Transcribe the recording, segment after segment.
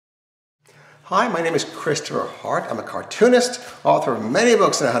Hi, my name is Christopher Hart. I'm a cartoonist, author of many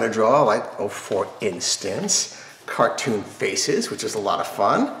books on how to draw, like, for instance, Cartoon Faces, which is a lot of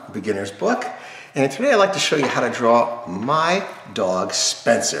fun, a beginner's book. And today I'd like to show you how to draw my dog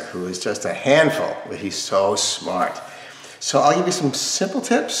Spencer, who is just a handful, but he's so smart. So I'll give you some simple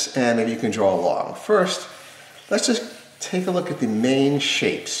tips and maybe you can draw along. First, let's just take a look at the main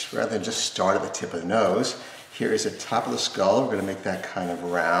shapes rather than just start at the tip of the nose. Here is the top of the skull. We're going to make that kind of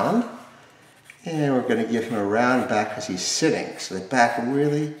round. And we're going to give him a round back because he's sitting. So the back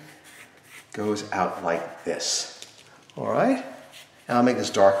really goes out like this. All right? And I'll make this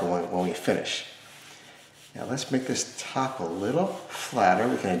darker when we finish. Now let's make this top a little flatter.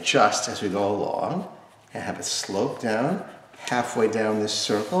 We can adjust as we go along and have it slope down, halfway down this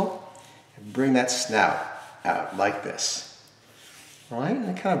circle, and bring that snout out like this. All right?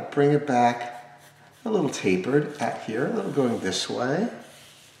 And kind of bring it back a little tapered at here, a little going this way.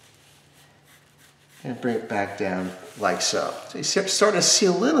 And bring it back down like so. So you're starting to see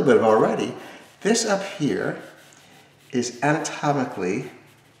a little bit of already. This up here is anatomically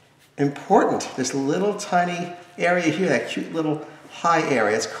important. This little tiny area here, that cute little high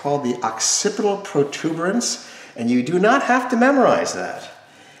area, it's called the occipital protuberance, and you do not have to memorize that.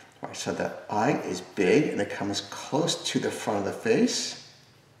 All right, so the eye is big and it comes close to the front of the face.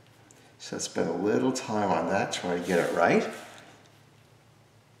 So let's spend a little time on that, try to get it right.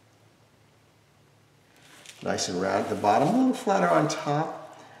 Nice and round at the bottom, a little flatter on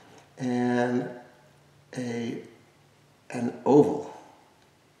top, and an oval.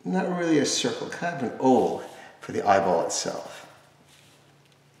 Not really a circle, kind of an oval for the eyeball itself.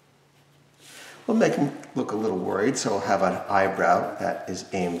 We'll make him look a little worried, so we'll have an eyebrow that is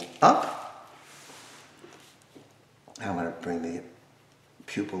aimed up. I'm going to bring the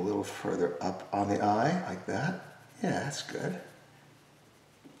pupil a little further up on the eye, like that. Yeah, that's good.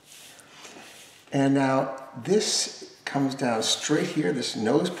 And now this comes down straight here, this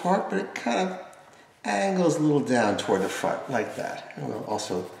nose part, but it kind of angles a little down toward the front, like that. And we'll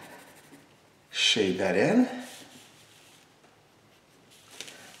also shade that in.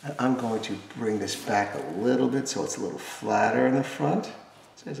 And I'm going to bring this back a little bit so it's a little flatter in the front.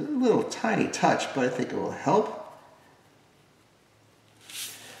 So it's a little tiny touch, but I think it will help.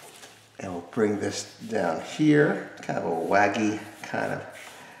 And we'll bring this down here, kind of a waggy kind of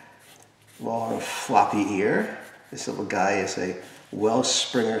long floppy ear. This little guy is a Welsh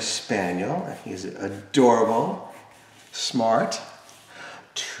Springer Spaniel. He's adorable, smart,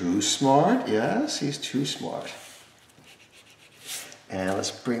 too smart. Yes, he's too smart. And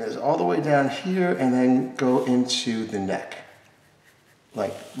let's bring this all the way down here and then go into the neck,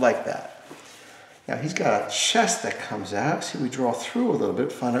 like that. Now he's got a chest that comes out. See, we draw through a little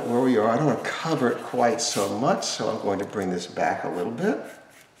bit, find out where we are. I don't want to cover it quite so much, so I'm going to bring this back a little bit.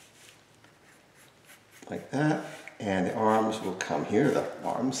 Like that, and the arms will come here, the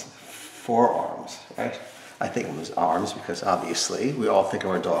arms, forearms, right? I think of them as arms because obviously we all think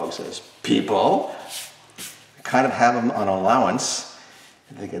of our dogs as people. We kind of have them on allowance,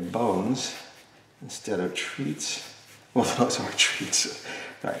 and they get bones instead of treats. Well, those are treats.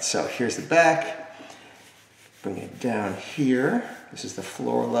 All right, so here's the back. Bring it down here. This is the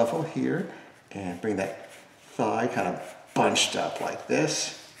floor level here, and bring that thigh kind of bunched up like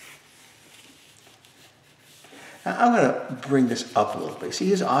this. Now I'm going to bring this up a little bit. See,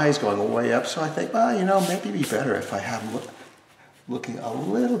 his eye's going way up, so I think, well, you know, maybe it'd be better if I have him looking a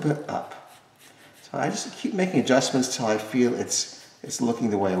little bit up. So I just keep making adjustments till I feel it's looking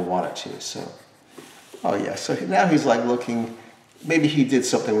the way I want it to. So, oh yeah, so now he's like looking, maybe he did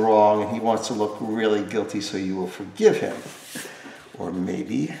something wrong and he wants to look really guilty so you will forgive him. Or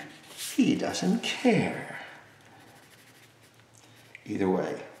maybe he doesn't care. Either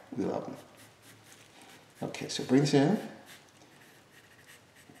way, we love him. Okay, so bring this in.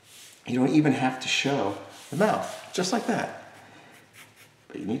 You don't even have to show the mouth, just like that.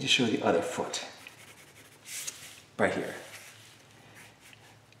 But you need to show the other foot, right here.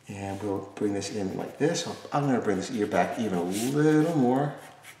 And we'll bring this in like this. I'm going to bring this ear back even a little more.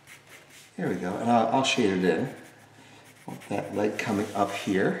 There we go, and I'll shade it in. Want that leg coming up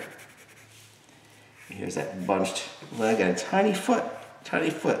here. And here's that bunched leg and a tiny foot,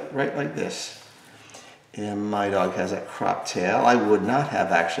 right like this. And my dog has a cropped tail. I would not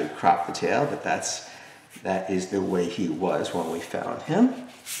have actually cropped the tail, but that is the way he was when we found him.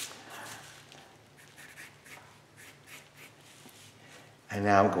 And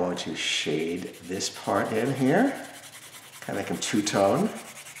now I'm going to shade this part in here. Kind of make him two-tone.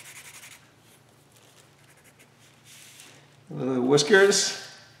 Little whiskers.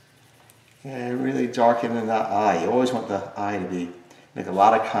 And really darken in the eye. You always want the eye to make a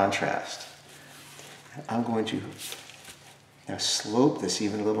lot of contrast. I'm going to now slope this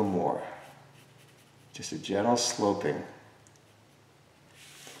even a little more. Just a gentle sloping.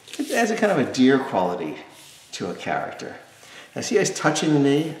 It adds a kind of a deer quality to a character. Now see, guys, touching the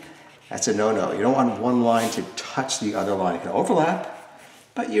knee, that's a no-no. You don't want one line to touch the other line. It can overlap,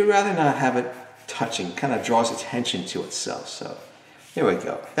 but you'd rather not have it touching. Kind of draws attention to itself. So here we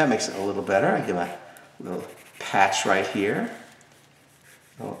go. That makes it a little better. I give a little patch right here.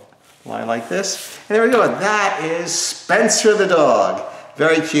 A little line like this. And there we go. That is Spencer the dog.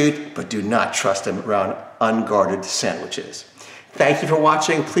 Very cute, but do not trust him around unguarded sandwiches. Thank you for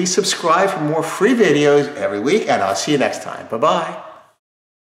watching. Please subscribe for more free videos every week, and I'll see you next time. Bye-bye.